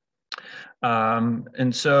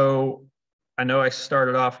 And so I know I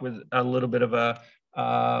started off with a little bit of a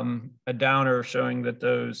downer showing that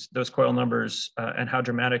those quail numbers and how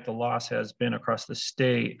dramatic the loss has been across the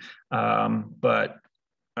state. But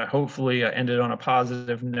hopefully I ended on a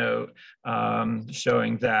positive note,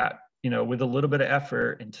 showing that, with a little bit of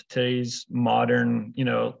effort in today's modern,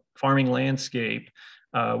 farming landscape,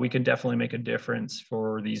 we can definitely make a difference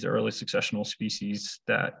for these early successional species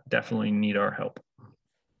that definitely need our help.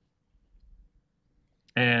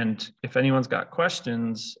 And if anyone's got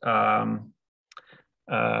questions,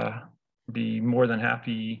 be more than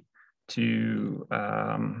happy to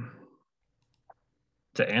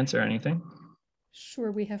answer anything.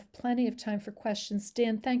 Sure, we have plenty of time for questions.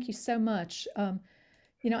 Dan, thank you so much. I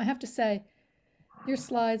have to say, your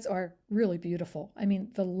slides are really beautiful. I mean,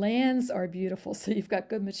 the lands are beautiful, so you've got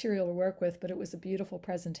good material to work with, but it was a beautiful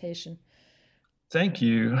presentation. Thank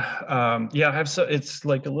you. Yeah, it's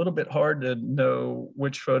like a little bit hard to know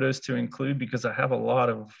which photos to include because I have a lot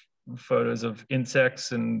of photos of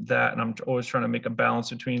insects and that, and I'm always trying to make a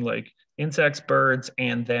balance between like insects, birds,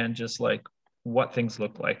 and then just like what things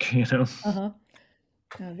look like, Uh-huh.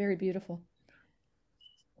 Very beautiful.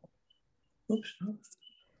 Oops.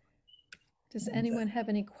 Does anyone have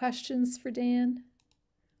any questions for Dan?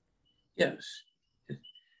 Yes.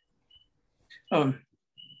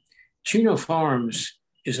 Chino Farms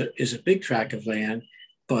is a big tract of land,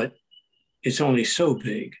 but it's only so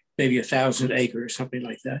big, maybe 1,000 acres, something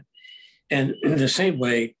like that. And in the same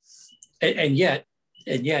way, and yet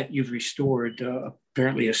you've restored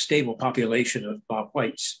apparently a stable population of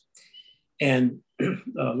bobwhites. And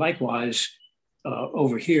likewise,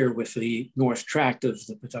 over here with the north tract of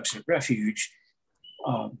the Patuxent Refuge,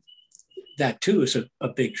 that too is a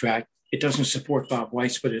big tract. It doesn't support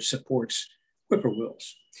bobwhites, but it supports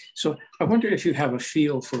whippoorwills. So I wonder if you have a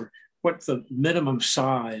feel for what the minimum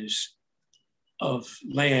size of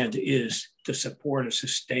land is to support a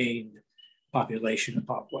sustained population of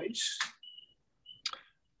bobwhites.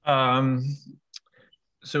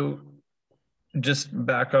 So just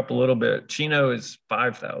back up a little bit. Chino is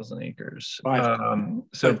 5,000 acres.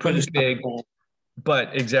 So pretty big. But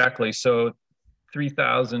exactly, so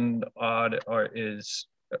 3,000 odd is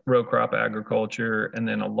row crop agriculture, and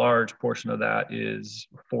then a large portion of that is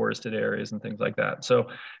forested areas and things like that. So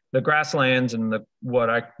the grasslands and what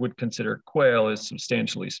I would consider quail is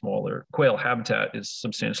substantially smaller. Quail habitat is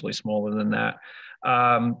substantially smaller than that.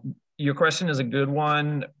 Your question is a good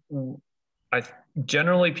one.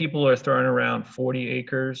 Generally, people are throwing around 40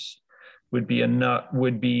 acres would be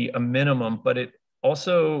a minimum, but it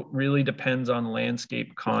also really depends on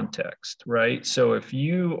landscape context, right? So if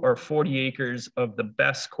you are 40 acres of the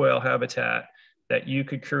best quail habitat that you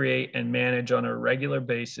could create and manage on a regular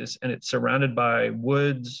basis, and it's surrounded by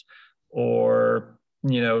woods or,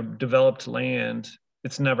 developed land,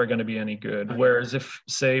 it's never going to be any good. Whereas if,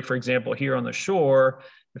 say, for example, here on the shore,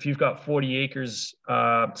 if you've got 40 acres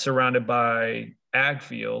surrounded by ag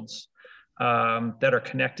fields that are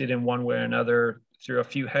connected in one way or another through a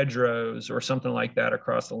few hedgerows or something like that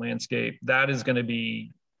across the landscape, that is going to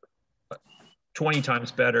be 20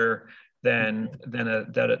 times better than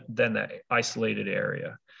the isolated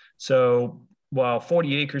area. So while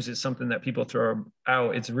 40 acres is something that people throw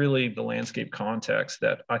out, it's really the landscape context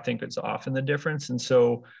that I think is often the difference. And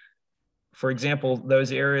so, for example,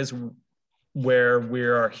 those areas where we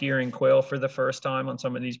are hearing quail for the first time on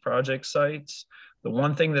some of these project sites, the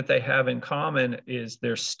one thing that they have in common is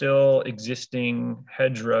there's still existing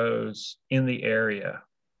hedgerows in the area.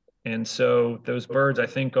 And so those birds, I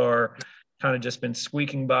think, are kind of just been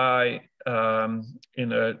squeaking by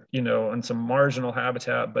in some marginal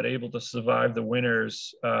habitat, but able to survive the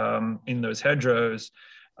winters in those hedgerows.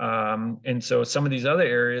 And so some of these other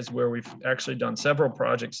areas where we've actually done several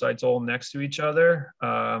project sites all next to each other,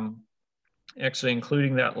 actually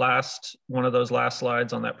including one of those last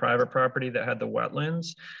slides on that private property that had the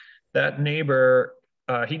wetlands, that neighbor,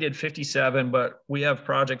 he did 57, but we have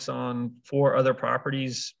projects on 4 other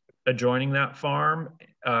properties adjoining that farm,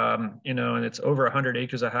 and it's over 100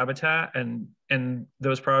 acres of habitat, and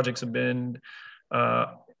those projects have been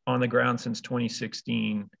on the ground since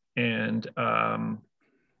 2016 and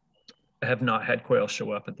have not had quail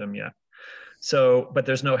show up at them yet. So, but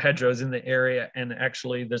there's no hedgerows in the area. And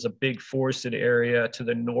actually there's a big forested area to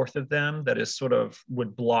the north of them that is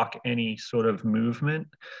would block any sort of movement.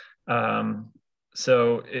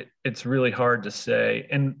 So it's really hard to say.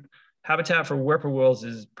 And habitat for whippoorwills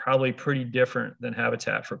is probably pretty different than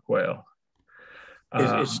habitat for quail.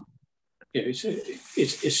 It's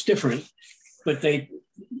different, but they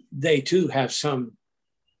too have some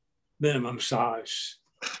minimum size.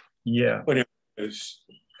 Yeah. Whatever it is.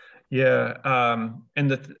 Yeah, and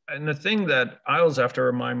the thing that I always have to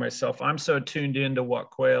remind myself, I'm so tuned into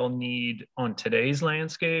what quail need on today's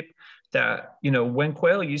landscape that, when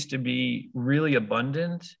quail used to be really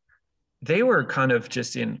abundant, they were kind of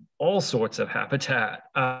just in all sorts of habitat.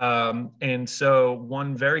 And so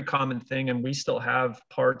one very common thing, and we still have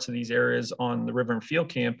parts of these areas on the River and Field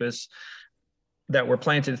campus that were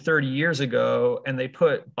planted 30 years ago, and they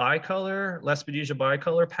put Lespedeza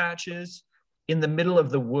bicolor patches in the middle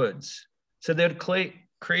of the woods. So they'd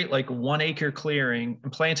create like 1 acre clearing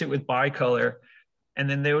and plant it with bicolor, and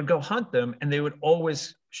then they would go hunt them, and they would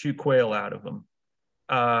always shoot quail out of them.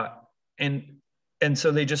 And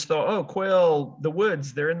so they just thought, oh, quail, the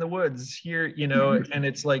woods, they're in the woods here, and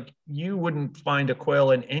it's like, you wouldn't find a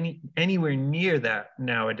quail in anywhere near that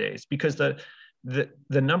nowadays, because the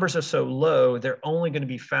numbers are so low, they're only going to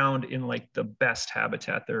be found in like the best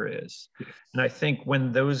habitat there is. And I think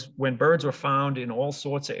when birds were found in all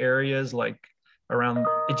sorts of areas, like around,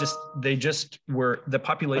 the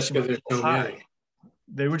population was so high.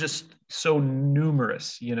 They were just so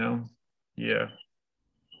numerous, Yeah.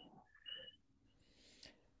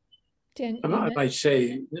 Dan, I might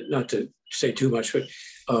say, not to say too much, but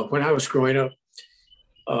when I was growing up,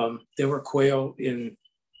 there were quail in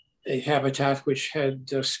a habitat which had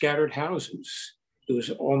scattered houses. It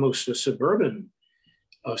was almost a suburban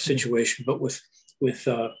situation, but with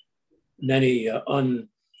many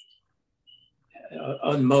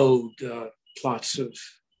unmowed plots of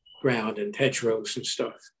ground and hedgerows and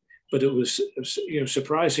stuff. But it was,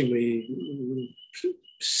 surprisingly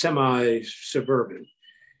semi-suburban,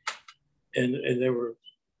 and it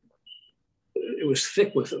was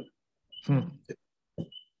thick with them.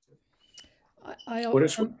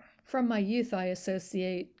 From my youth, I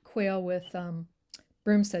associate quail with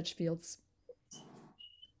broom sedge fields.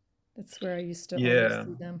 That's where I used to always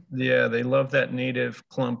see them. Yeah, they love that native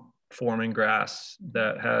clump forming grass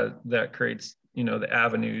that creates, the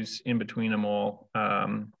avenues in between them all.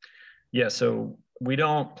 So we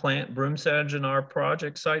don't plant broom sedge in our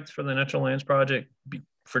project sites for the Natural Lands Project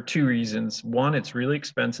for 2 reasons. One, it's really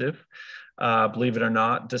expensive, believe it or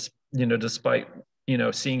not, despite,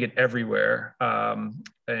 seeing it everywhere.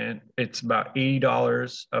 And it's about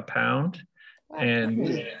 $80 a pound. Wow.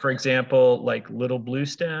 And for example, like little blue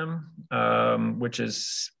stem, which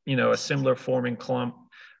is, a similar forming clump,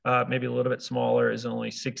 maybe a little bit smaller, is only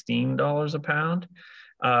 $16 a pound.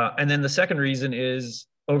 And then the second reason is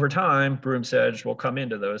over time, broom sedge will come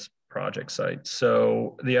into those project sites.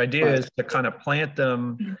 So the idea is to kind of plant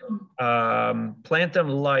them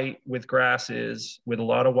light with grasses, with a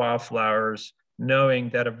lot of wildflowers, knowing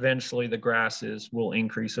that eventually the grasses will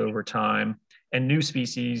increase over time and new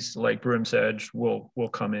species like broom sedge will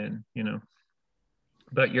come in,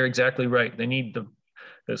 But you're exactly right. They need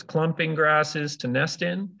those clumping grasses to nest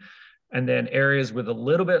in, and then areas with a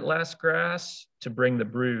little bit less grass to bring the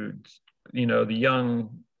broods, the young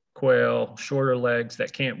quail, shorter legs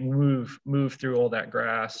that can't move through all that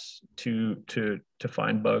grass to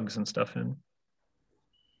find bugs and stuff in.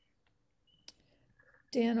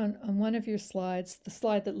 Dan, on one of your slides, the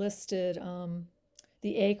slide that listed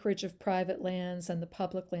the acreage of private lands and the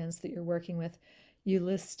public lands that you're working with, you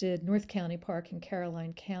listed North County Park in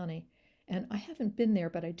Caroline County. And I haven't been there,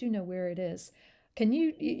 but I do know where it is.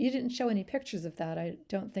 You didn't show any pictures of that, I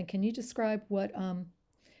don't think. Can you describe what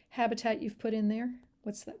habitat you've put in there?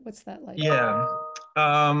 What's that like? Yeah,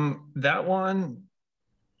 that one,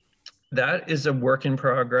 that is a work in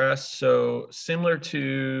progress. So similar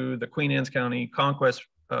to the Queen Anne's County Conquest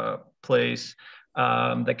place,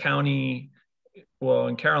 the county, well,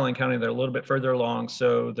 in Caroline County, they're a little bit further along.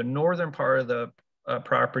 So the northern part of the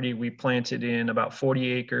property, we planted in about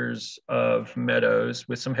 40 acres of meadows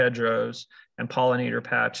with some hedgerows and pollinator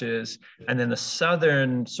patches. And then the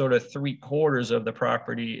southern sort of 3/4 of the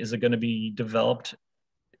property is going to be developed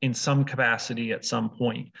in some capacity at some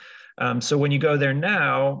point. So when you go there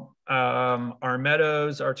now, our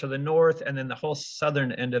meadows are to the north, and then the whole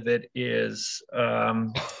southern end of it is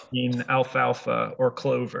in alfalfa or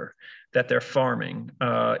clover that they're farming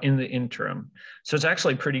in the interim. So it's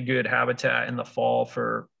actually pretty good habitat in the fall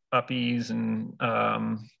for uppies and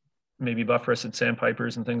maybe buff-breasted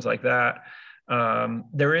sandpipers and things like that.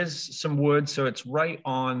 There is some wood, so it's right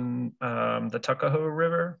on the Tuckahoe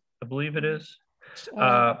River, I believe it is.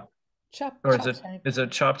 Or is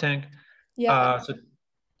it Chop Tank? Yeah,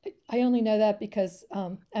 I only know that because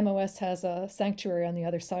MOS has a sanctuary on the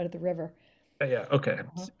other side of the river. Yeah, okay.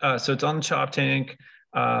 So it's on the Chop Tank.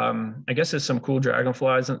 I guess there's some cool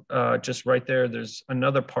dragonflies just right there. There's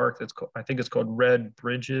another park that's I think it's called Red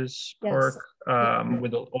Bridges Park,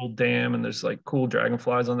 with an old dam, and there's like cool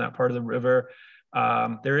dragonflies on that part of the river.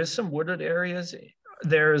 There is some wooded areas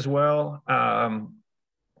there as well.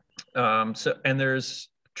 And there's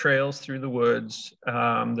trails through the woods.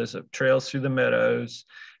 There's trails through the meadows,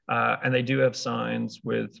 and they do have signs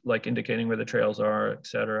with like indicating where the trails are,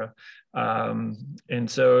 etc. And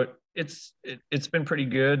so it's been pretty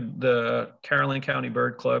good. The Caroline County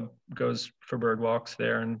Bird Club goes for bird walks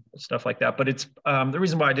there and stuff like that. But it's the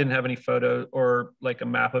reason why I didn't have any photo or like a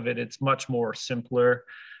map of it. It's much more simpler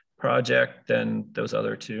project than those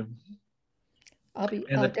other two. I'll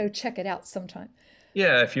go check it out sometime.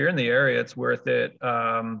 Yeah, if you're in the area, it's worth it.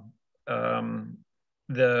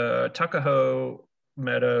 The Tuckahoe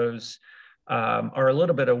meadows are a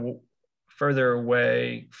little bit further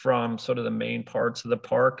away from sort of the main parts of the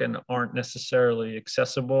park and aren't necessarily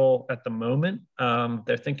accessible at the moment.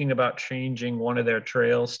 They're thinking about changing one of their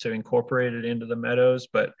trails to incorporate it into the meadows,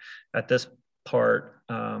 but at this part,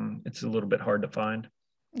 it's a little bit hard to find.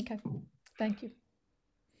 Okay, thank you.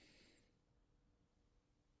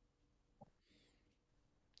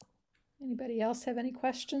 Anybody else have any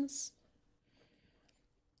questions?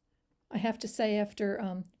 I have to say,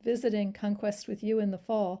 after visiting Conquest with you in the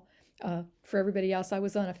fall, for everybody else, I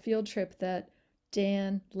was on a field trip that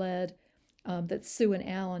Dan led, that Sue and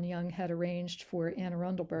Alan Young had arranged for Anne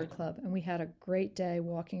Arundel Bird Club, and we had a great day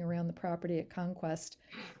walking around the property at Conquest,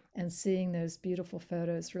 and seeing those beautiful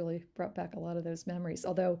photos really brought back a lot of those memories.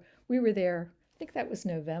 Although we were there, I think that was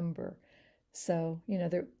November, so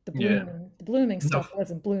the blooming stuff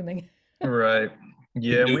wasn't blooming. Right.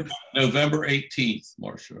 Yeah. November 18th,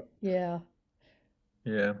 Marcia. Yeah.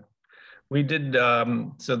 Yeah. We did.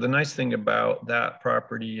 So the nice thing about that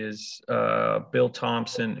property is Bill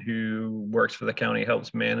Thompson, who works for the county,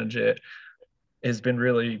 helps manage it,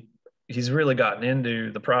 he's really gotten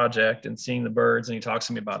into the project and seeing the birds, and he talks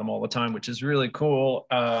to me about them all the time, which is really cool.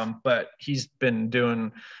 But he's been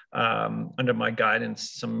doing, under my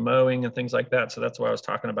guidance, some mowing and things like that. So that's why I was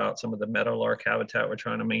talking about some of the meadowlark habitat we're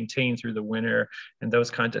trying to maintain through the winter and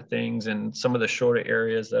those kinds of things. And some of the shorter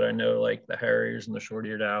areas that I know, like the harriers and the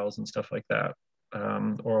short-eared owls and stuff like that,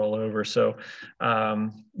 are all over. So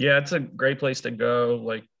yeah, it's a great place to go.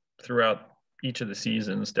 Like throughout each of the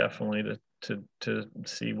seasons, definitely to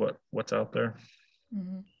see what's out there.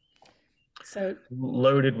 Mm-hmm. So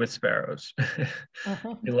loaded with sparrows.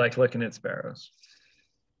 uh-huh. You like looking at sparrows.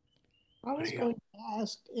 I was going to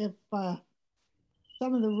ask if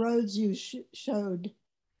some of the roads you showed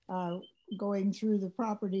going through the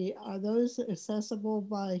property, are those accessible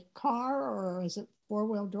by car, or is it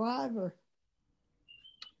four-wheel drive? Or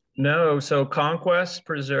no, so Conquest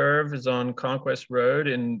Preserve is on Conquest Road,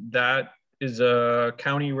 and that is a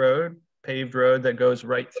county road, paved road that goes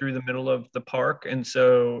right through the middle of the park. And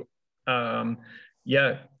so no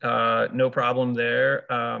problem there.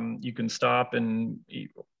 You can stop and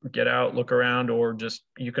get out, look around, or just,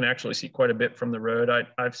 you can actually see quite a bit from the road.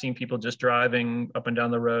 I've seen people just driving up and down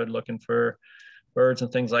the road looking for birds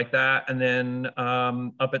and things like that. And then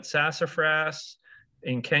up at Sassafras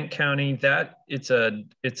in Kent County, that it's a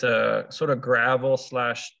sort of gravel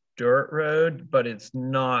 / dirt road, but it's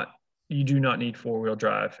not, you do not need four-wheel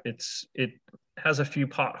drive. It has a few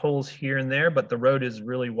potholes here and there, but the road is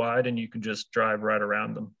really wide and you can just drive right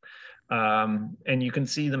around them. And you can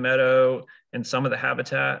see the meadow and some of the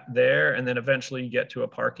habitat there. And then eventually you get to a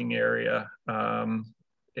parking area kind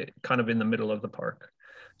of in the middle of the park.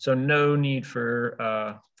 So no need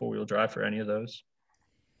for four-wheel drive for any of those.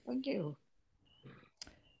 thank you.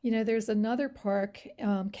 You know, there's another park,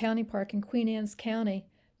 county park in Queen Anne's County,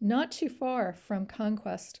 not too far from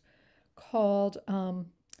Conquest, called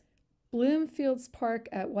Bloomfields Park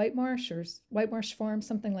at White Marsh Farm,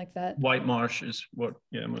 something like that. White Marsh is what,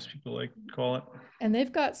 most people like to call it. And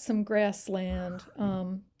they've got some grassland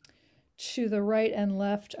to the right and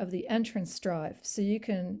left of the entrance drive. So you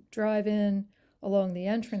can drive in along the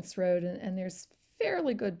entrance road, and there's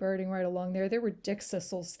fairly good birding right along there. There were dick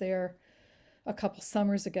thistles there a couple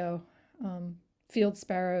summers ago, field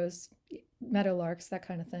sparrows, meadowlarks, that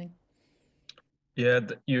kind of thing. Yeah,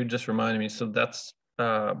 you just reminded me. So that's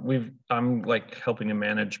I'm like helping to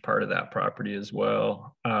manage part of that property as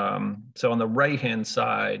well. So on the right-hand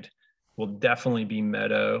side will definitely be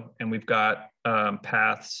meadow, and we've got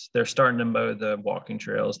paths. They're starting to mow the walking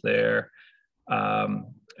trails there.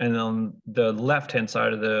 And on the left-hand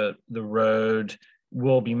side of the road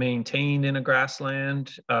will be maintained in a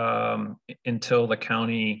grassland until the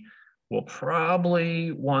county will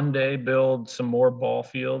probably one day build some more ball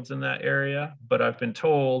fields in that area. But I've been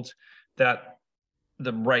told that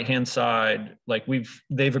the right-hand side, like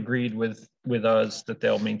they've agreed with us that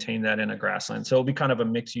they'll maintain that in a grassland. So it'll be kind of a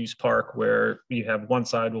mixed-use park where you have one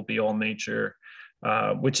side will be all nature,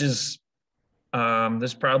 which is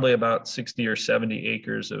there's probably about 60 or 70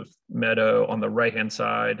 acres of meadow on the right-hand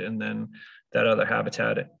side, and then that other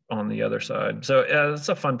habitat on the other side. So it's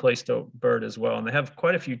a fun place to bird as well. And they have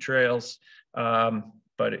quite a few trails,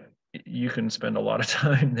 but you can spend a lot of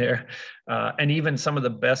time there. And even some of the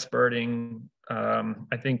best birding,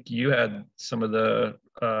 I think you had some of the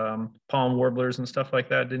palm warblers and stuff like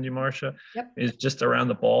that, didn't you, Marcia? Yep. Is just around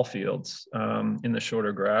the ball fields in the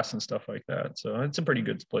shorter grass and stuff like that. So it's a pretty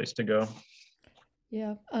good place to go.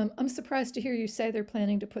 Yeah, I'm surprised to hear you say they're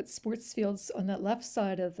planning to put sports fields on that left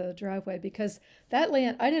side of the driveway, because that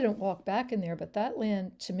land, I didn't walk back in there, but that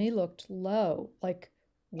land to me looked low, like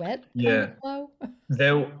wet kind of low.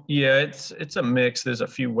 It's a mix. There's a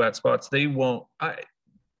few wet spots.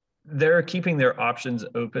 They're keeping their options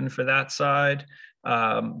open for that side.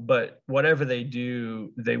 But whatever they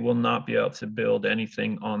do, they will not be able to build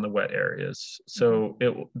anything on the wet areas. So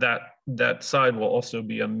that side will also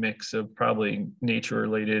be a mix of probably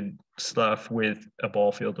nature-related stuff with a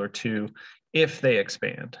ball field or two, if they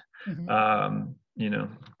expand.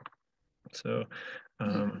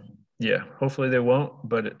 Hopefully they won't,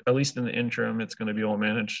 but at least in the interim, it's going to be all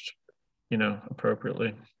managed,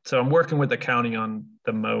 appropriately. So I'm working with the county on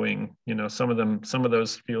the mowing. Some of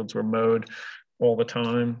those fields were mowed all the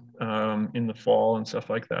time in the fall and stuff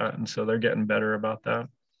like that. And so they're getting better about that.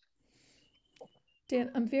 Dan,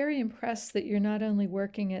 I'm very impressed that you're not only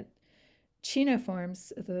working at Chino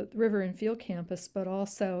Farms, the River and Field campus, but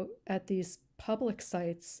also at these public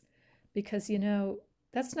sites, because,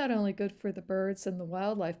 that's not only good for the birds and the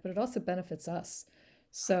wildlife, but it also benefits us.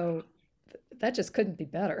 So that just couldn't be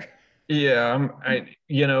better. Yeah,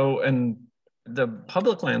 and the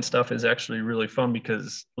public land stuff is actually really fun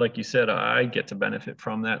because, like you said, I get to benefit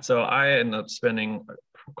from that. So I end up spending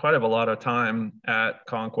quite a lot of time at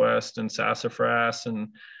Conquest and Sassafras and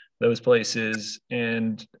those places.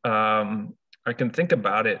 And I can think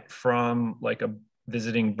about it from like a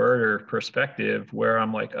visiting birder perspective, where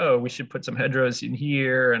I'm like, oh, we should put some hedgerows in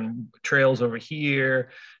here and trails over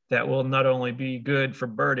here that will not only be good for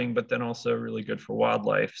birding, but then also really good for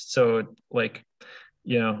wildlife. So like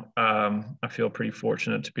I feel pretty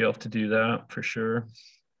fortunate to be able to do that for sure.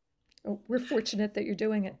 Oh, we're fortunate that you're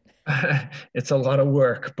doing it. It's a lot of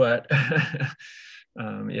work, but yeah,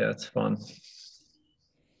 it's fun.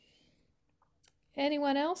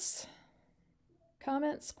 Anyone else?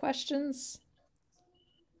 Comments, questions?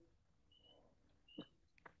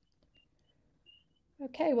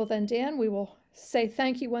 Okay, well then, Dan, we will say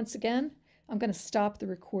thank you once again. I'm going to stop the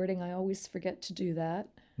recording. I always forget to do that.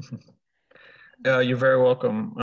 You're very welcome.